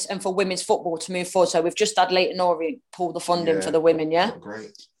this and for women's football to move forward, so we've just had Leyton Orient pull the funding for the women, yeah?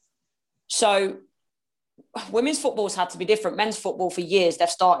 Great. So women's football's had to be different. Men's football for years, they've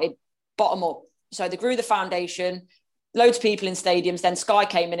started bottom up. So they grew the foundation, loads of people in stadiums. Then Sky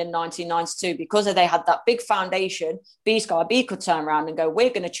came in 1992. Because they had that big foundation, Sky B could turn around and go, we're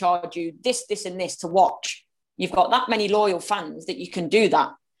going to charge you this, this and this to watch. You've got that many loyal fans that you can do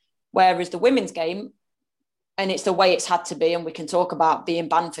that. Whereas the women's game, and it's the way it's had to be, and we can talk about being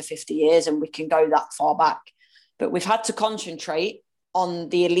banned for 50 years and we can go that far back, but we've had to concentrate on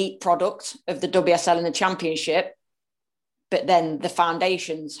the elite product of the WSL and the Championship, but then the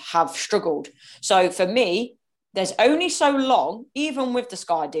foundations have struggled. So for me, there's only so long, even with the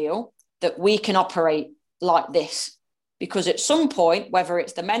Sky deal, that we can operate like this, because at some point, whether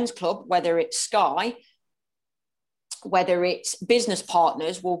it's the men's club, whether it's Sky, whether it's business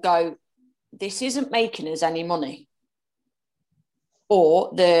partners, will go, this isn't making us any money,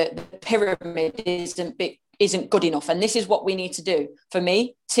 or the pyramid isn't good enough, and this is what we need to do. For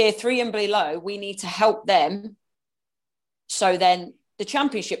me, tier 3 and below, we need to help them, so then the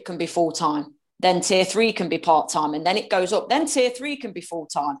Championship can be full-time. Then tier 3 can be part-time, and then it goes up. Then tier 3 can be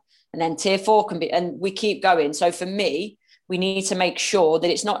full-time, and then tier 4 can be, and we keep going. So for me, we need to make sure that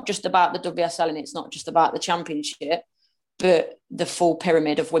it's not just about the WSL and it's not just about the championship, but the full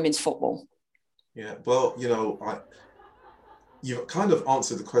pyramid of women's football. Yeah, well, you've kind of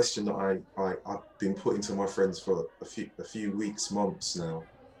answered the question that I've been putting to my friends for a few weeks, months now.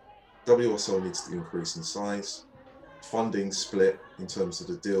 WSL needs to increase in size, funding split in terms of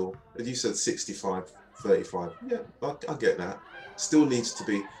the deal. As you said, 65-35. Yeah, I get that. Still needs to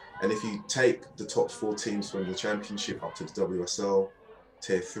be. And if you take the top 4 teams from the championship up to the WSL,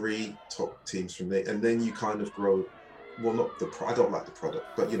 tier 3 top teams from there, and then you kind of grow. Well, not the. I don't like the product,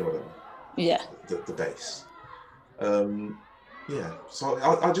 but you know what I mean. Yeah. The base. Yeah. So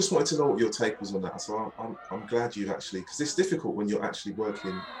I just wanted to know what your take was on that. So I'm glad you've actually, because it's difficult when you're actually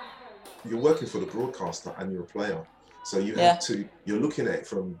working. You're working for the broadcaster and you're a player, so you have to. You're looking at it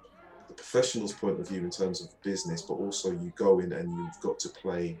from the professional's point of view in terms of business, but also you go in and you've got to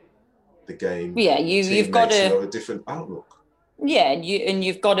play the game. Yeah, you've got to have a different outlook. Yeah, and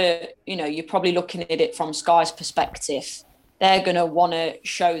you've got to, you're probably looking at it from Sky's perspective. They're going to want to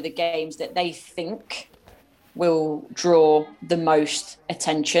show the games that they think will draw the most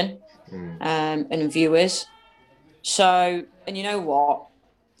attention and viewers. So, and you know what?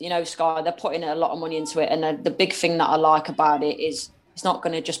 Sky, they're putting a lot of money into it. And the big thing that I like about it is it's not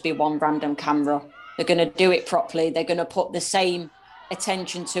going to just be one random camera. They're going to do it properly. They're going to put the same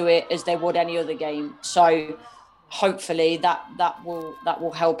attention to it as they would any other game. So hopefully that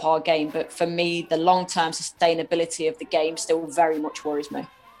will help our game. But for me, the long-term sustainability of the game still very much worries me.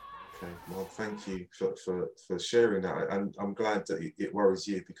 Okay, well, thank you for sharing that. And I'm glad that it worries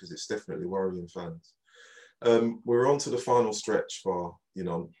you, because it's definitely worrying fans. We're on to the final stretch for,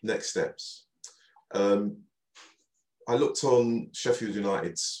 next steps. I looked on Sheffield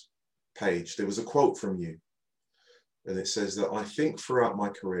United's page. There was a quote from you. And it says that, "I think throughout my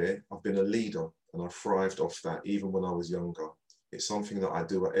career, I've been a leader and I thrived off that even when I was younger. It's something that I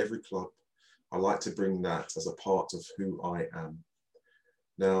do at every club. I like to bring that as a part of who I am."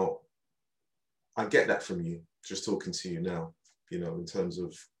 Now, I get that from you, just talking to you now, in terms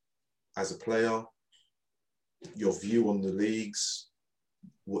of as a player, your view on the leagues,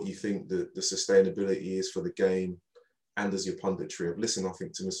 what you think the sustainability is for the game, and as your punditry of, listen, I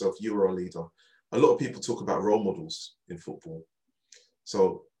think to myself, you are a leader. A lot of people talk about role models in football.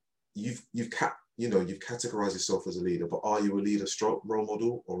 So you've categorized yourself as a leader, but are you a leader stroke role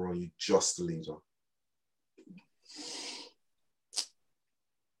model, or are you just a leader?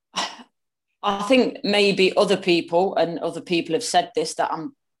 I think maybe other people have said this, that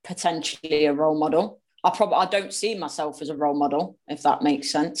I'm potentially a role model. I don't see myself as a role model, if that makes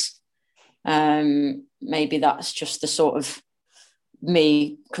sense. Maybe that's just the sort of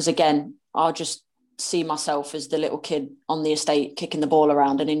me, because again, I'll just see myself as the little kid on the estate kicking the ball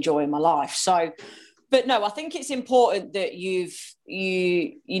around and enjoying my life. So, but no, I think it's important that you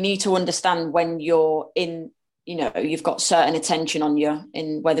need to understand when you're in, you've got certain attention on you,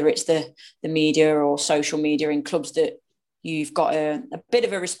 in whether it's the media or social media in clubs, that you've got a bit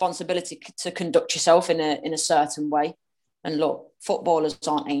of a responsibility to conduct yourself in a certain way. And look, footballers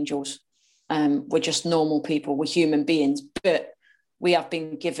aren't angels. We're just normal people. We're human beings, but we have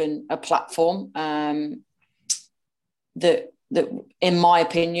been given a platform that, in my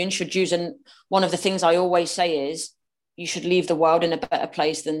opinion, should use. And one of the things I always say is you should leave the world in a better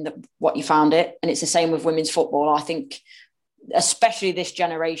place than what you found it. And it's the same with women's football. I think, especially this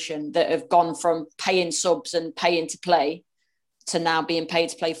generation that have gone from paying subs and paying to play to now being paid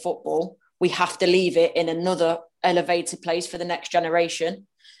to play football, we have to leave it in another elevated place for the next generation.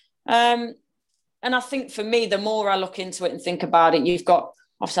 And I think for me, the more I look into it and think about it, you've got,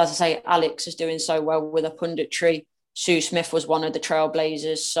 obviously, as I say, Alex is doing so well with her punditry. Sue Smith was one of the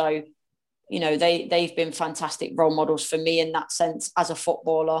trailblazers. So, they've been fantastic role models for me in that sense as a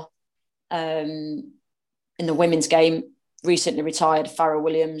footballer. In the women's game, recently retired Farrah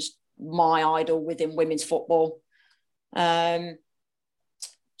Williams, my idol within women's football.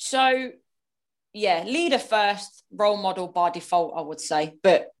 So, yeah, leader first, role model by default, I would say.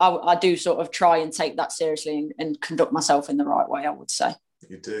 But I do sort of try and take that seriously and conduct myself in the right way, I would say.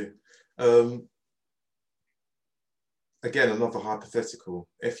 You do. Again, another hypothetical.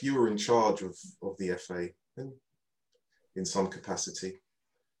 If you were in charge of the FA in some capacity,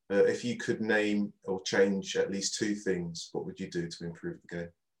 if you could name or change at least 2 things, what would you do to improve the game?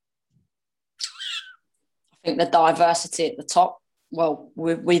 I think the diversity at the top,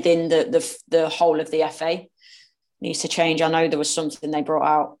 within the whole of the FA, needs to change. I know there was something they brought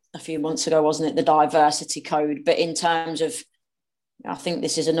out a few months ago, wasn't it? The diversity code. But in terms of I think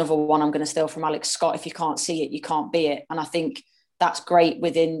this is another one I'm going to steal from Alex Scott. If you can't see it, you can't be it. And I think that's great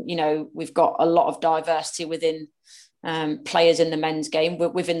within, you know, we've got a lot of diversity within players in the men's game.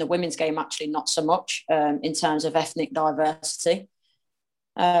 Within the women's game, actually, not so much in terms of ethnic diversity.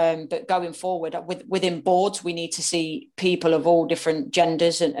 But going forward, within boards, we need to see people of all different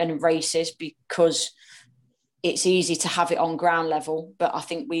genders and races, because it's easy to have it on ground level. But I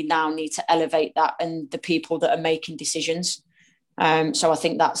think we now need to elevate that and the people that are making decisions. So I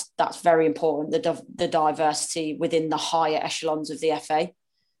think that's very important, the diversity within the higher echelons of the FA.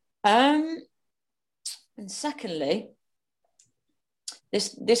 And secondly,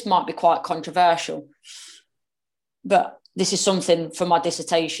 this might be quite controversial, but this is something for my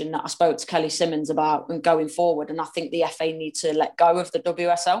dissertation that I spoke to Kelly Simmons about and going forward. And I think the FA need to let go of the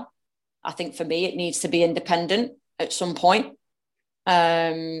WSL. I think for me, it needs to be independent at some point.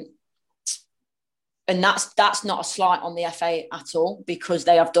 And that's not a slight on the FA at all, because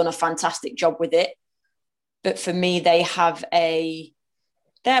they have done a fantastic job with it. But for me, they have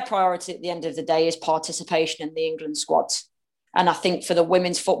their priority at the end of the day is participation in the England squads. And I think for the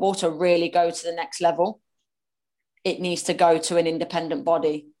women's football to really go to the next level, it needs to go to an independent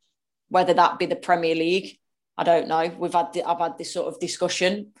body, whether that be the Premier League. I don't know. I've had this sort of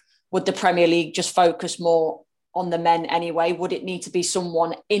discussion. Would the Premier League just focus more on the men anyway? Would it need to be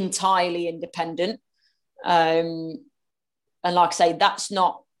someone entirely independent? And like I say, that's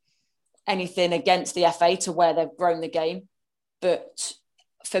not anything against the FA to where they've grown the game. But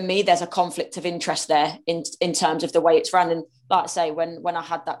for me, there's a conflict of interest there in terms of the way it's run. And like I say, when I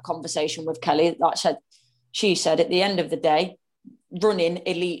had that conversation with Kelly, like I said, she said at the end of the day, running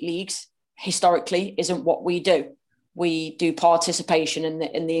elite leagues historically isn't what we do. We do participation in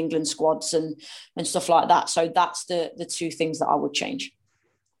the England squads and stuff like that. So that's the two things that I would change.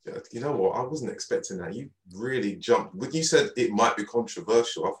 You know what? I wasn't expecting that. You really jumped. When you said it might be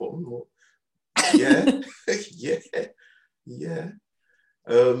controversial, I thought, yeah, yeah.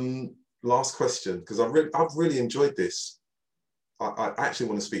 Last question, because I've really enjoyed this. I actually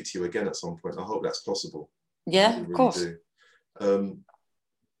want to speak to you again at some point. I hope that's possible. Yeah, really, of course. Do.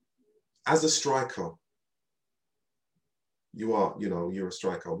 As a striker, you're a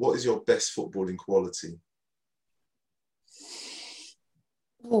striker. What is your best footballing quality?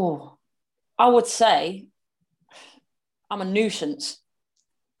 Oh, I would say I'm a nuisance,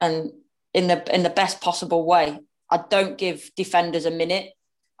 and in the best possible way. I don't give defenders a minute.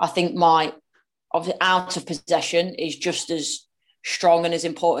 I think my obviously out of possession is just as strong and as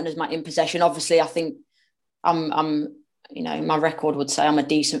important as my in possession. Obviously, I think I'm my record would say I'm a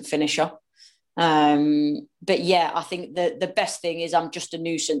decent finisher. But yeah, I think the best thing is I'm just a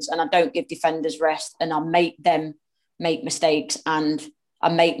nuisance, and I don't give defenders rest, and I make them make mistakes, and I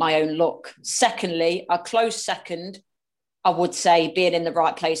make my own luck. Secondly, a close second, I would say being in the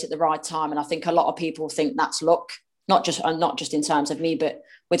right place at the right time. And I think a lot of people think that's luck, not just in terms of me, but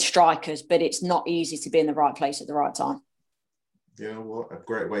with strikers. But it's not easy to be in the right place at the right time. You know what? A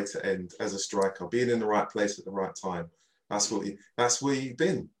great way to end as a striker, being in the right place at the right time. That's where you've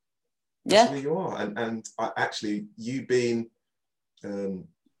been. That's where you are. And actually, you being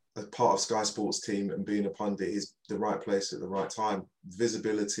a part of Sky Sports team and being a pundit is the right place at the right time.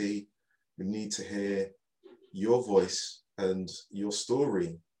 Visibility, we need to hear your voice and your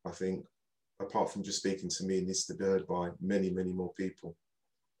story. I think, apart from just speaking to me, it needs to be heard by many, many more people.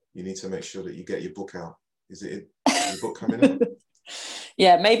 You need to make sure that you get your book out. Is your book coming out?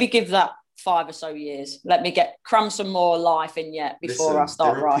 Yeah, maybe give that 5 or so years. Let me cram some more life in yet before I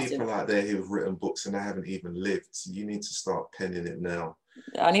start writing. There are people out there who have written books and they haven't even lived. So you need to start penning it now.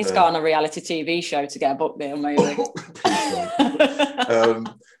 I need to go on a reality TV show to get a book deal, maybe.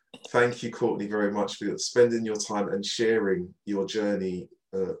 Thank you, Courtney, very much for spending your time and sharing your journey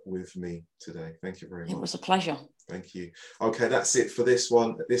with me today. Thank you very much. It was a pleasure. Thank you. Okay, that's it for this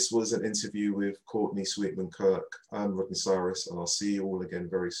one. This was an interview with Courtney Sweetman-Kirk. I'm Rodney Cyrus, and I'll see you all again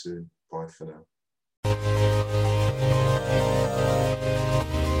very soon. Bye for now.